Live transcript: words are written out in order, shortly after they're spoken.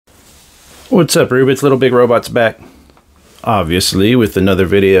What's up, Rubits? Little Big Robot's back, obviously, with another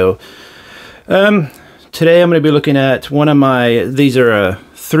video. Today I'm going to be looking at one of my, these are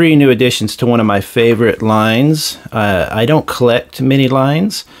 3 new additions to one of my favorite lines. I don't collect many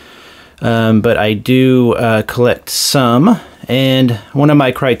lines, but I do collect some, and one of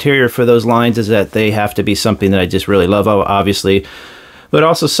my criteria for those lines is that they have to be something that I just really love, obviously, but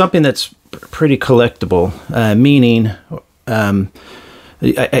also something that's pretty collectible, meaning,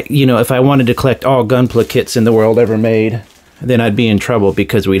 you know, if I wanted to collect all Gunpla kits in the world ever made, then I'd be in trouble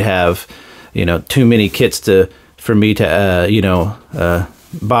because we'd have, you know, too many kits for me to,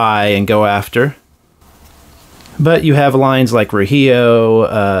 buy and go after. But you have lines like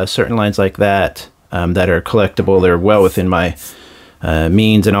Rahio, certain lines like that, that are collectible. They're well within my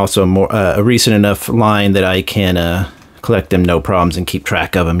means, and also a recent enough line that I can collect them no problems and keep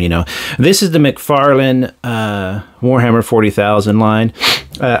track of them, you know. This is the McFarlane Warhammer 40,000 line.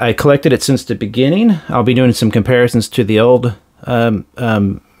 I collected it since the beginning. I'll be doing some comparisons to the old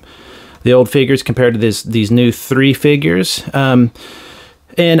figures compared to these new 3 figures. And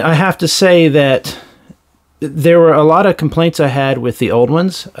I have to say that there were a lot of complaints I had with the old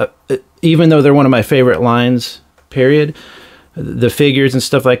ones, even though they're one of my favorite lines, period. The figures and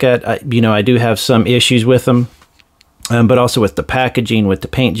stuff like that, I do have some issues with them. But also with the packaging, with the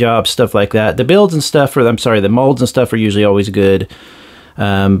paint jobs, stuff like that. The builds and stuff, the molds and stuff are usually always good.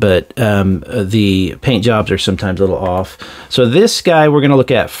 But the paint jobs are sometimes a little off. So this guy we're going to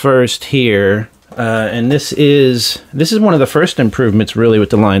look at first here. And this is one of the first improvements really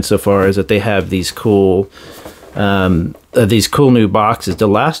with the line so far, is that they have these cool new boxes.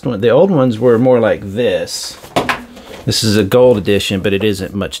 The old ones were more like this. This is a gold edition, but it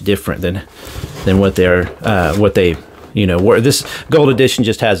isn't much different than what they where this gold edition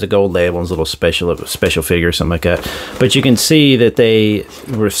just has the gold label and a little special figure or something like that. But you can see that they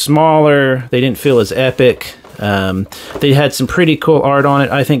were smaller. They didn't feel as epic. They had some pretty cool art on it.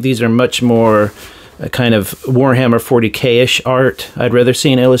 I think these are much more kind of Warhammer 40K-ish art. I'd rather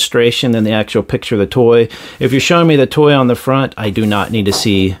see an illustration than the actual picture of the toy. If you're showing me the toy on the front, I do not need to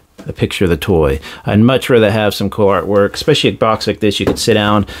see a picture of the toy. I'd much rather have some cool artwork, especially a box like this. You could sit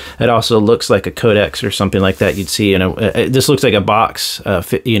down. It also looks like a codex or something like that you'd see in this looks like a box,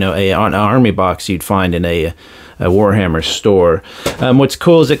 an army box you'd find in a Warhammer store. What's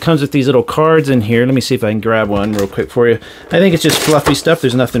cool is it comes with these little cards in here. Let me see if I can grab one real quick for you. I think it's just fluffy stuff.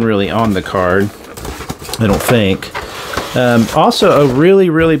 There's nothing really on the card, I don't think. Also, a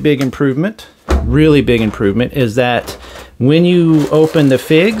really big improvement is that when you open the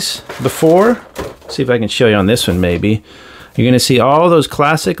figs before, see if I can show you on this one maybe, you're going to see all those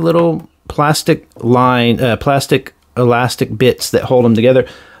classic little plastic elastic bits that hold them together.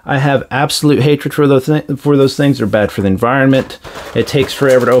 I have absolute hatred for those things. They're bad for the environment. It takes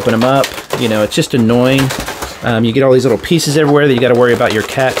forever to open them up. You know, it's just annoying. You get all these little pieces everywhere that you got to worry about your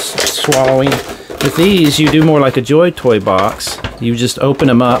cats swallowing. With these, you do more like a Joy Toy box. You just open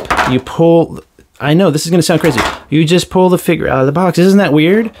them up. You pull. I know this is going to sound crazy. You just pull the figure out of the box. Isn't that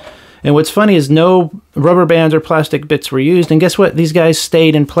weird? And what's funny is no rubber bands or plastic bits were used, and guess what? These guys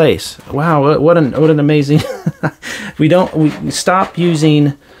stayed in place. Wow, what an amazing. we stop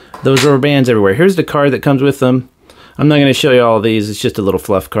using those rubber bands everywhere. Here's the card that comes with them. I'm not going to show you all of these. It's just a little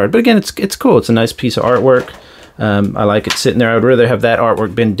fluff card, but again, it's cool. It's a nice piece of artwork. I like it sitting there. I would rather have that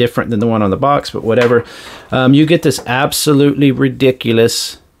artwork been different than the one on the box, but whatever. You get this absolutely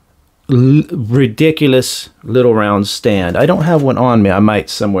ridiculous little round stand. I don't have one on me. I might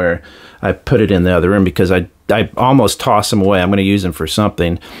somewhere. I put it in the other room because I almost toss them away. I'm going to use them for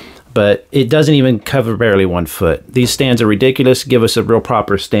something, but it doesn't even cover barely 1 foot. These stands are ridiculous. Give us a real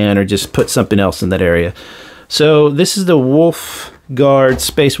proper stand, or just put something else in that area. So this is the Wolf Guard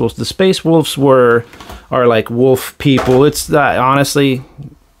Space Wolves. The Space Wolves are like wolf people. It's honestly,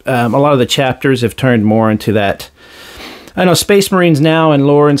 a lot of the chapters have turned more into that. I know Space Marines now and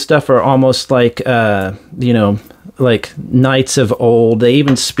lore and stuff are almost like, like knights of old. They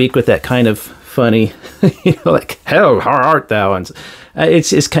even speak with that kind of funny, like, hell, how art thou? And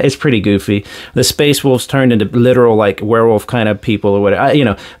it's pretty goofy. The Space Wolves turned into literal, like, werewolf kind of people or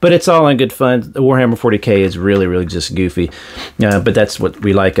whatever, but it's all in good fun. The Warhammer 40K is really just goofy, but that's what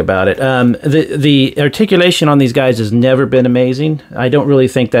we like about it. The articulation on these guys has never been amazing. I don't really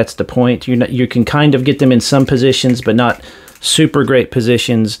think that's the point. You can kind of get them in some positions, but not super great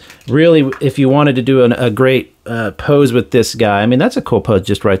positions. Really, if you wanted to do a great pose with this guy, I mean, that's a cool pose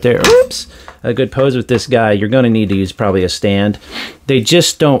just right there. Oops. A good pose with this guy, you're going to need to use probably a stand. They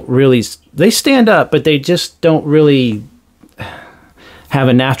just don't really, they stand up, but they just don't really have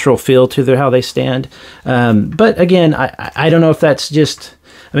a natural feel to how they stand. But again, I don't know if that's just,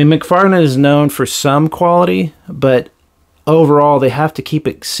 I mean, McFarlane is known for some quality, but overall they have to keep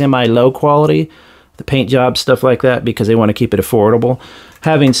it semi-low quality, the paint job, stuff like that, because they want to keep it affordable.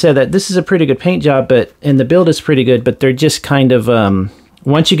 Having said that, this is a pretty good paint job, and the build is pretty good, but they're just kind of,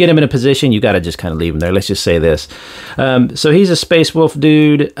 once you get him in a position, you got to just kind of leave him there. Let's just say this. So he's a Space Wolf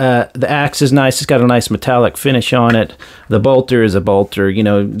dude. The axe is nice. It's got a nice metallic finish on it. The bolter is a bolter. You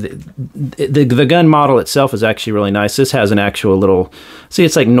know, the gun model itself is actually really nice. This has an actual little, see,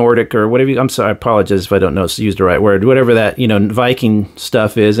 it's like Nordic or whatever. I'm sorry, I apologize if I don't know if I used the right word. Whatever that, you know, Viking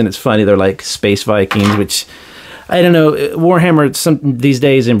stuff is, and it's funny. They're like space Vikings, which, I don't know, Warhammer these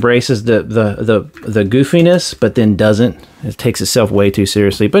days embraces the goofiness, but then doesn't. It takes itself way too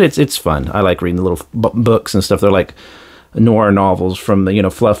seriously, but it's fun. I like reading the little books and stuff. They're like noir novels from the, you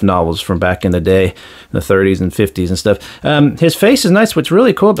know, fluff novels from back in the day, in the 30s and 50s and stuff. His face is nice. What's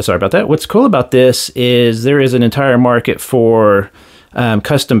really cool, but sorry about that. What's cool about this is there is an entire market for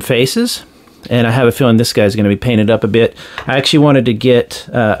custom faces. And I have a feeling this guy's going to be painted up a bit. I actually wanted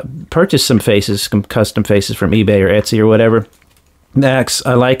to purchase some faces, some custom faces from eBay or Etsy or whatever. Max,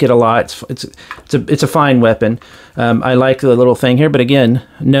 I like it a lot. It's a fine weapon. I like the little thing here, but again,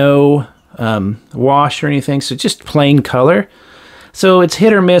 no wash or anything, so just plain color. So it's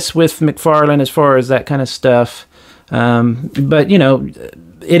hit or miss with McFarlane as far as that kind of stuff. But you know,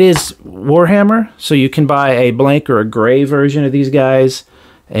 it is Warhammer, so you can buy a blank or a gray version of these guys.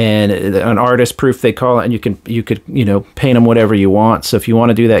 And an artist proof they call it, and you could you know, paint them whatever you want. So if you want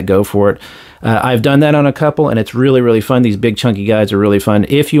to do that, go for it. I've done that on a couple, and it's really fun. These big chunky guys are really fun.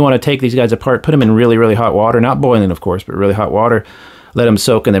 If you want to take these guys apart, put them in really hot water, not boiling of course, but really hot water. Let them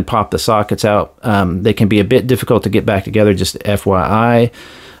soak and then pop the sockets out. They can be a bit difficult to get back together, just FYI.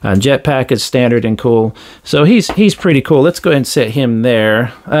 Jetpack is standard and cool. So he's pretty cool. Let's go ahead and set him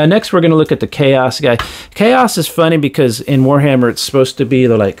there. Next, we're going to look at the Chaos guy. Chaos is funny because in Warhammer, it's supposed to be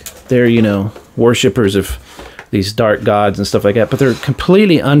they're, you know, worshippers of these dark gods and stuff like that, but they're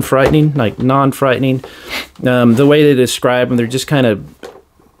completely unfrightening, like non-frightening. The way they describe them, they're just kind of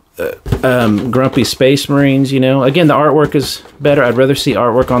grumpy space marines, you know. Again, the artwork is better. I'd rather see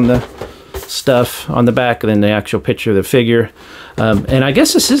artwork on the stuff on the back than the actual picture of the figure. And I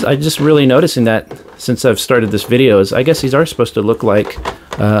guess I'm just really noticing that since I've started this video, is I guess these are supposed to look like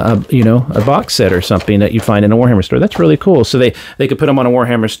you know, a box set or something that you find in a Warhammer store. That's really cool. So they could put them on a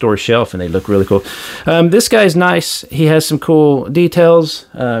Warhammer store shelf and they look really cool. This guy's nice. He has some cool details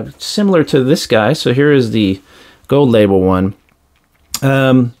similar to this guy. So here is the gold label one.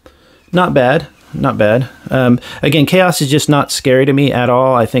 Not bad. Not bad. Again, Chaos is just not scary to me at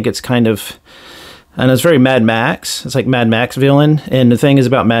all. I think it's kind of, and it's very Mad Max. It's like Mad Max villain. And the thing is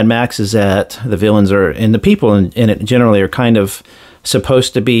about Mad Max is that the villains are, and the people in it generally are kind of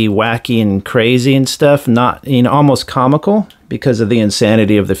supposed to be wacky and crazy and stuff, not, you know, almost comical because of the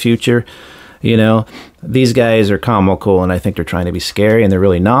insanity of the future. You know, these guys are comical and I think they're trying to be scary and they're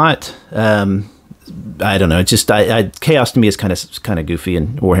really not. I don't know. It's just Chaos to me is kind of goofy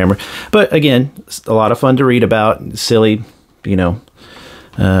in Warhammer, but again, it's a lot of fun to read about. Silly, you know,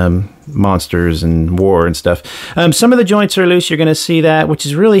 monsters and war and stuff. Some of the joints are loose. You're going to see that, which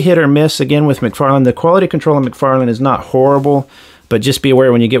is really hit or miss. Again, with McFarlane, the quality control on McFarlane is not horrible, but just be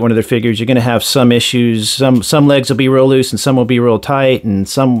aware when you get one of their figures, you're going to have some issues. Some legs will be real loose and some will be real tight, and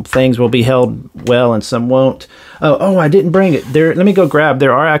some things will be held well and some won't. Oh, I didn't bring it. Let me go grab.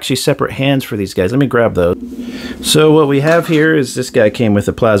 There are actually separate hands for these guys. Let me grab those. So what we have here is this guy came with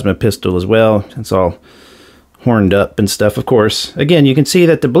a plasma pistol as well. It's all horned up and stuff, of course. Again, you can see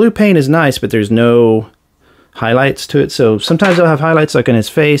that the blue paint is nice, but there's no highlights to it. So sometimes they'll have highlights like on his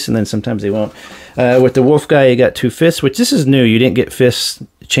face, and then sometimes they won't. With the wolf guy, you got two fists, which this is new. You didn't get fists,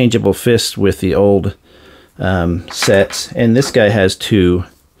 changeable fists with the old sets. And this guy has two,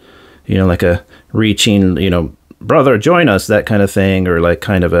 you know, like a reaching, you know, brother, join us, that kind of thing, or like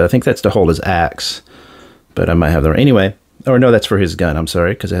kind of I think that's to hold his axe, but I might have the, anyway, or no, that's for his gun, I'm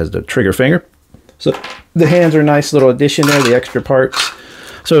sorry, because it has the trigger finger. So the hands are a nice little addition there, the extra parts.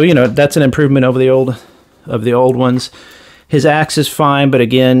 So, you know, that's an improvement over the old ones. His axe is fine, but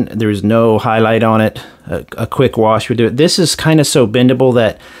again, there's no highlight on it. A quick wash would do it. This is kind of so bendable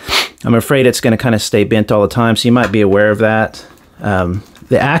that I'm afraid it's going to kind of stay bent all the time, so you might be aware of that.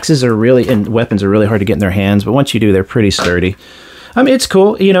 The axes are really, and weapons are really hard to get in their hands, but once you do, they're pretty sturdy. I mean, it's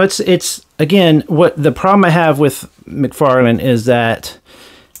cool. You know, it's again, what the problem I have with McFarlane is that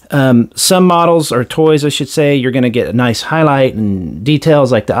some models, or toys, I should say, you're going to get a nice highlight and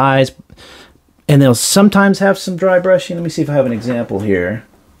details like the eyes, and they'll sometimes have some dry brushing. Let me see if I have an example here.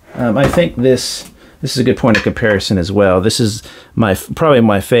 I think this is a good point of comparison as well. This is probably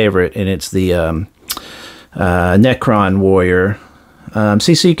my favorite, and it's the Necron Warrior.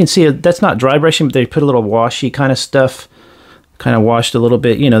 See, so you can see that's not dry brushing, but they put a little washy kind of stuff, kind of washed a little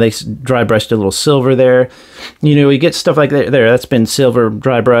bit. You know, they dry brushed a little silver there. You know, you get stuff like that there. That's been silver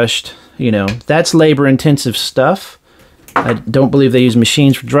dry brushed. You know, that's labor intensive stuff. I don't believe they use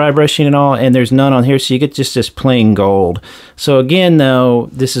machines for dry brushing and all, and there's none on here, so you get just this plain gold. So again, though,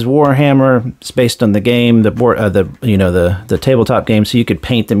 this is Warhammer. It's based on the game, the tabletop game, so you could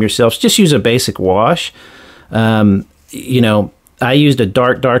paint them yourselves. Just use a basic wash. You know, I used a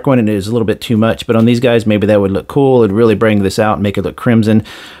dark one, and it was a little bit too much, but on these guys, maybe that would look cool. It'd really bring this out and make it look crimson.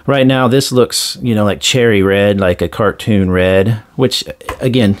 Right now, this looks, you know, like cherry red, like a cartoon red, which,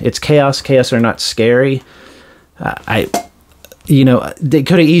 again, it's chaos. Chaos are not scary. You know, they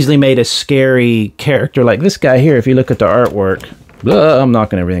could have easily made a scary character like this guy here. If you look at the artwork, I'm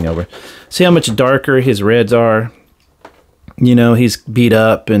knocking everything over. See how much darker his reds are? You know, he's beat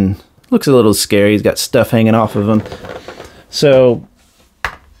up and looks a little scary. He's got stuff hanging off of him. So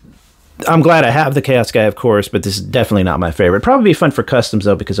I'm glad I have the Chaos guy, of course, but this is definitely not my favorite. Probably be fun for customs,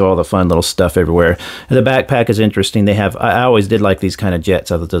 though, because of all the fun little stuff everywhere. The backpack is interesting. They have, I always did like these kind of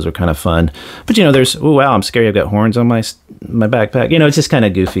jets. I thought those were kind of fun. But, you know, there's, oh, wow, I'm scary. I've got horns on my backpack. You know, it's just kind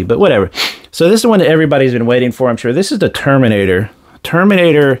of goofy, but whatever. So this is the one that everybody's been waiting for, I'm sure. This is the Terminator.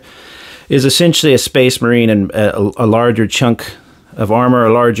 Terminator is essentially a Space Marine and a larger chunk of armor,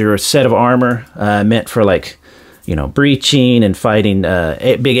 a larger set of armor meant for, like, you know, breaching and fighting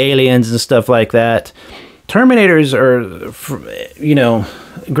big aliens and stuff like that. Terminators are, you know,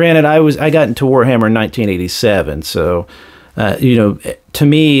 granted, I got into Warhammer in 1987, so, you know, to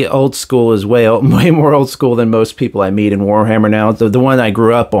me, old school is way more old school than most people I meet in Warhammer now. The one I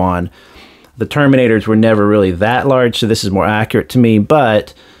grew up on, the Terminators were never really that large, so this is more accurate to me,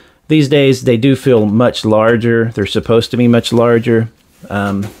 but these days they do feel much larger. They're supposed to be much larger.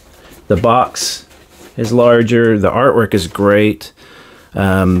 The box is larger. The artwork is great. You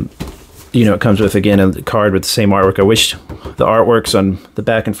know, it comes with, again, a card with the same artwork. I wish the artworks on the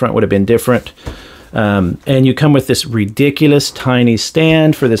back and front would have been different. And you come with this ridiculous tiny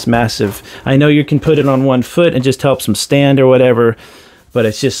stand for this massive... I know you can put it on one foot and just helps them stand or whatever, but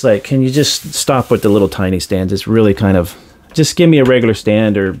it's just like, can you just stop with the little tiny stands? It's really kind of... Just give me a regular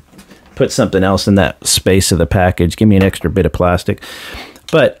stand or put something else in that space of the package. Give me an extra bit of plastic.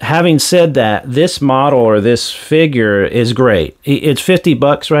 But having said that, this model or this figure is great. It's 50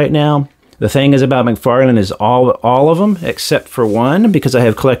 bucks right now. The thing is about McFarlane is all of them except for one, because I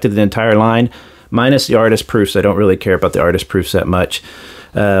have collected the entire line, minus the artist proofs. I don't really care about the artist proofs that much.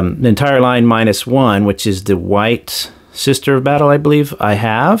 The entire line minus one, which is the white Sister of Battle, I believe I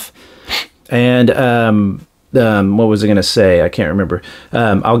have. And what was I going to say? I can't remember.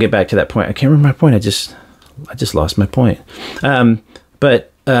 I'll get back to that point. I can't remember my point. I just lost my point.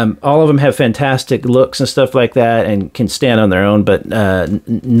 But all of them have fantastic looks and stuff like that and can stand on their own, but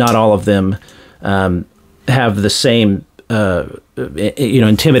not all of them have the same, you know,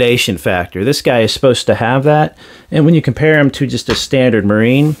 intimidation factor. This guy is supposed to have that. And when you compare him to just a standard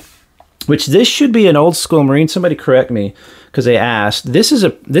Marine, which this should be an old school Marine, somebody correct me because they asked. This is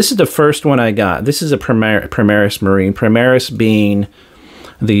the first one I got. This is a Primaris Marine. Primaris being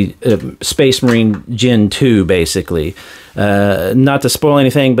the Space Marine Gen 2, basically. Not to spoil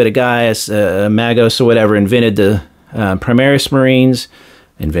anything, but a guy, Magos or whatever, invented the Primaris Marines.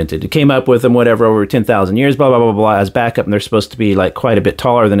 Came up with them, whatever, over 10,000 years, blah, blah, blah, blah, as backup, and they're supposed to be, like, quite a bit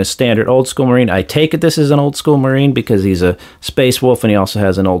taller than a standard old school Marine. I take it this is an old school Marine because he's a Space Wolf, and he also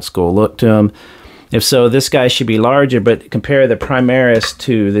has an old school look to him. If so, this guy should be larger, but compare the Primaris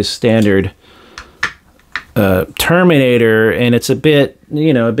to this standard Terminator, and it's a bit,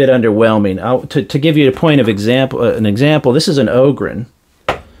 you know, a bit underwhelming. To give you a point of example, this is an Ogren,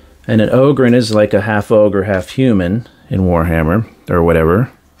 and an Ogren is like a half ogre, half human in Warhammer or whatever.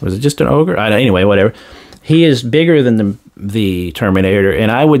 Was it just an ogre? Anyway, whatever. He is bigger than the Terminator,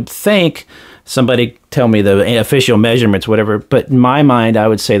 and I would think, somebody tell me the official measurements, whatever, but in my mind, I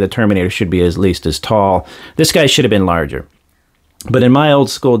would say the Terminator should be at least as tall. This guy should have been larger. But in my old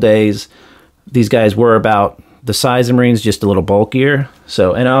school days, these guys were about the size of Marines, just a little bulkier.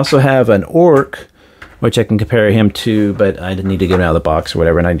 So, and I also have an Orc, which I can compare him to, but I need to get him out of the box or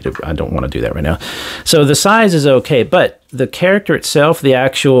whatever, and I don't want to do that right now. So the size is okay, but the character itself, the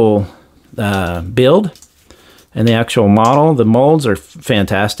actual build and the actual model, the molds are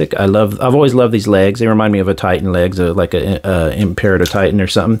fantastic. I've always loved these legs. They remind me of a Titan legs, like a Imperator Titan or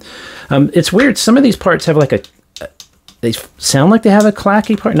something. It's weird. Some of these parts have like they sound like they have a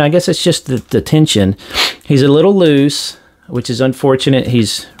clacky part, and I guess it's just the tension. He's a little loose, which is unfortunate.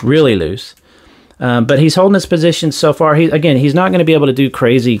 He's really loose. But he's holding his position so far. He's not going to be able to do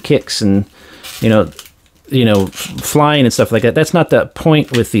crazy kicks and, you know, you know, flying and stuff like that. That's not the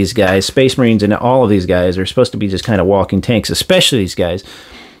point with these guys. Space Marines and all of these guys are supposed to be just kind of walking tanks, especially these guys.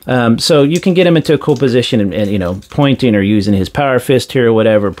 So you can get him into a cool position and, you know, pointing or using his power fist here or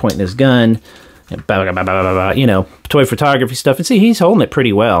whatever, pointing his gun, and you know, toy photography stuff. And see, he's holding it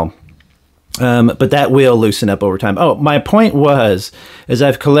pretty well. But that will loosen up over time. Oh, my point was, is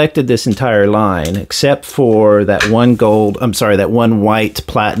I've collected this entire line except for that one gold, I'm sorry, that one white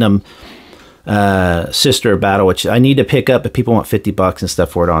platinum Sister of Battle, which I need to pick up, but people want $50 and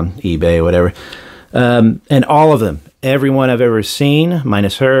stuff for it on eBay or whatever. And all of them, everyone I've ever seen,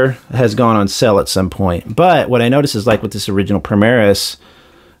 minus her, has gone on sale at some point. But what I noticed is, like with this original Primaris,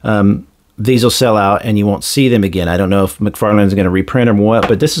 these will sell out and you won't see them again. I don't know if McFarlane is going to reprint them or what,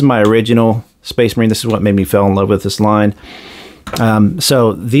 but this is my original Space Marine. This is what made me fall in love with this line.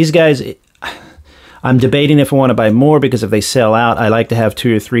 So these guys, I'm debating if I want to buy more, because if they sell out, I like to have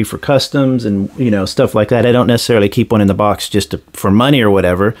 2 or 3 for customs and, you know, stuff like that. I don't necessarily keep one in the box just for money or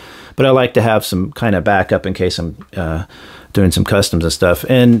whatever, but I like to have some kind of backup in case I'm doing some customs and stuff.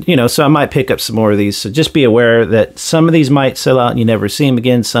 And, you know, so I might pick up some more of these. So just be aware that some of these might sell out and you never see them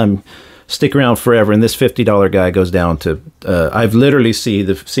again. Some stick around forever, and this $50 guy goes down to, I've literally seen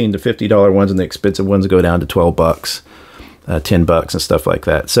the $50 ones and the expensive ones go down to $12, $10 and stuff like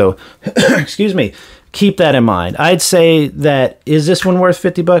that. So, excuse me, keep that in mind. I'd say that, is this one worth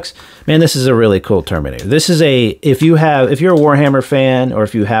 $50? Man, this is a really cool Terminator. This is if you're a Warhammer fan, or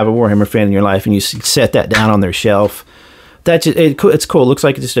if you have a Warhammer fan in your life and you set that down on their shelf, it's cool. It looks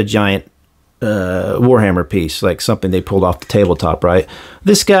like it's just a giant Warhammer piece, like something they pulled off the tabletop, right?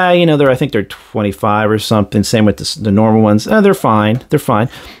 This guy, you know, I think they're 25 or something. Same with the normal ones. They're fine. They're fine.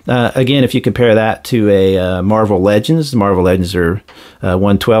 Again, if you compare that to a Marvel Legends, the Marvel Legends are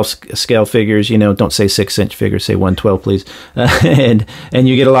 1/12 scale figures. You know, don't say 6-inch figures, say 1/12, please. and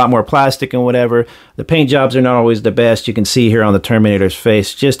you get a lot more plastic and whatever. The paint jobs are not always the best. You can see here on the Terminator's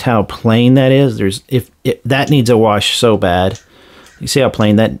face just how plain that is. That needs a wash so bad. You see how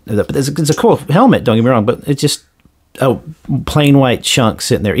plain it's a cool helmet, don't get me wrong, but it's just a plain white chunk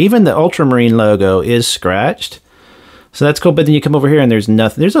sitting there. Even the Ultramarine logo is scratched, so that's cool. But then you come over here and there's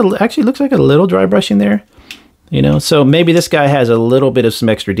nothing. Actually looks like a little dry brushing there, you know. So maybe this guy has a little bit of some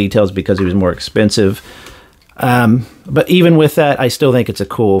extra details because he was more expensive. But even with that, I still think it's a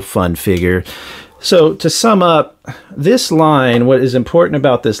cool, fun figure. So to sum up, this line, what is important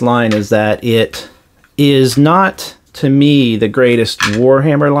about this line is that it is not, to me, the greatest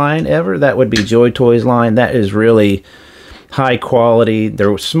Warhammer line ever. That would be Joy Toys line. That is really high quality.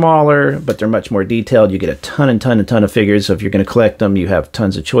 They're smaller, but they're much more detailed. You get a ton of figures. So if you're going to collect them, you have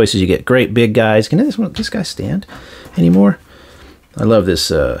tons of choices. You get great big guys. Can this guy stand anymore? I love this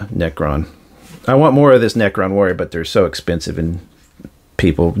Necron. I want more of this Necron Warrior, but they're so expensive and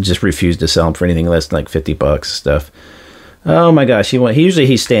people just refuse to sell them for anything less than like $50 stuff. Oh my gosh, usually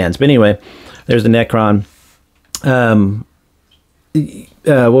he stands. But anyway, there's the Necron. What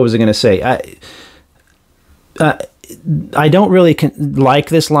was I going to say? I don't really like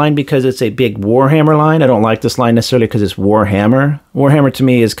this line because it's a big Warhammer line. I don't like this line necessarily because it's Warhammer. Warhammer to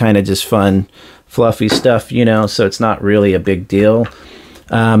me is kind of just fun, fluffy stuff, you know, so it's not really a big deal.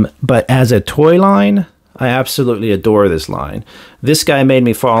 But as a toy line, I absolutely adore this line. This guy made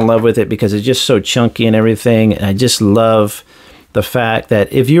me fall in love with it because it's just so chunky and everything. And I just love the fact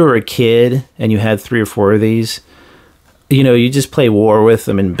that if you were a kid and you had 3 or 4 of these, you know, you just play war with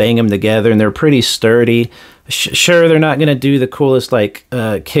them and bang them together, and they're pretty sturdy. Sure, they're not going to do the coolest, like,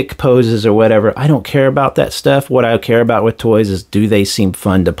 kick poses or whatever. I don't care about that stuff. What I care about with toys is, do they seem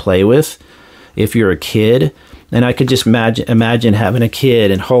fun to play with if you're a kid? And I could just imagine having a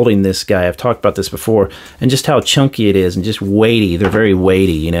kid and holding this guy. I've talked about this before. And just how chunky it is and just weighty. They're very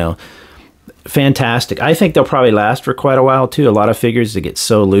weighty, you know. Fantastic. I think they'll probably last for quite a while too. A lot of figures that get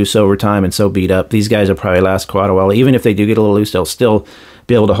so loose over time and so beat up, these guys will probably last quite a while. Even if they do get a little loose, they'll still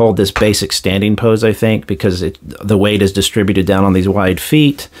be able to hold this basic standing pose, I think, because the weight is distributed down on these wide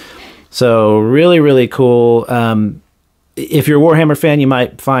feet. So really, really cool. If you're a Warhammer fan, you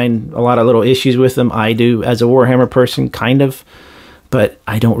might find a lot of little issues with them. I do as a Warhammer person, kind of. But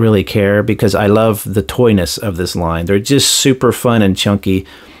I don't really care because I love the toyness of this line. They're just super fun and chunky.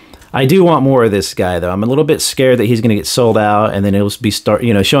 I do want more of this guy, though. I'm a little bit scared that he's going to get sold out, and then it'll be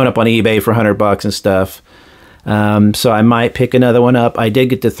showing up on eBay for $100 and stuff. So I might pick another one up. I did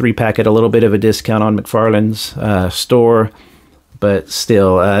get the 3-pack at a little bit of a discount on McFarlane's store, but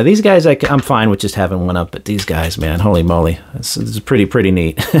still, these guys, I'm fine with just having one up. But these guys, man, holy moly, it's pretty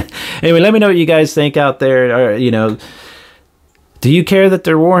neat. Anyway, let me know what you guys think out there. Or, you know, do you care that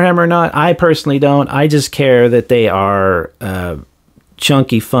they're Warhammer or not? I personally don't. I just care that they are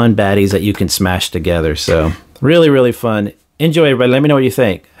chunky, fun baddies that you can smash together. So really, really fun. Enjoy, everybody. Let me know what you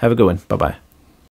think. Have a good one. Bye-bye.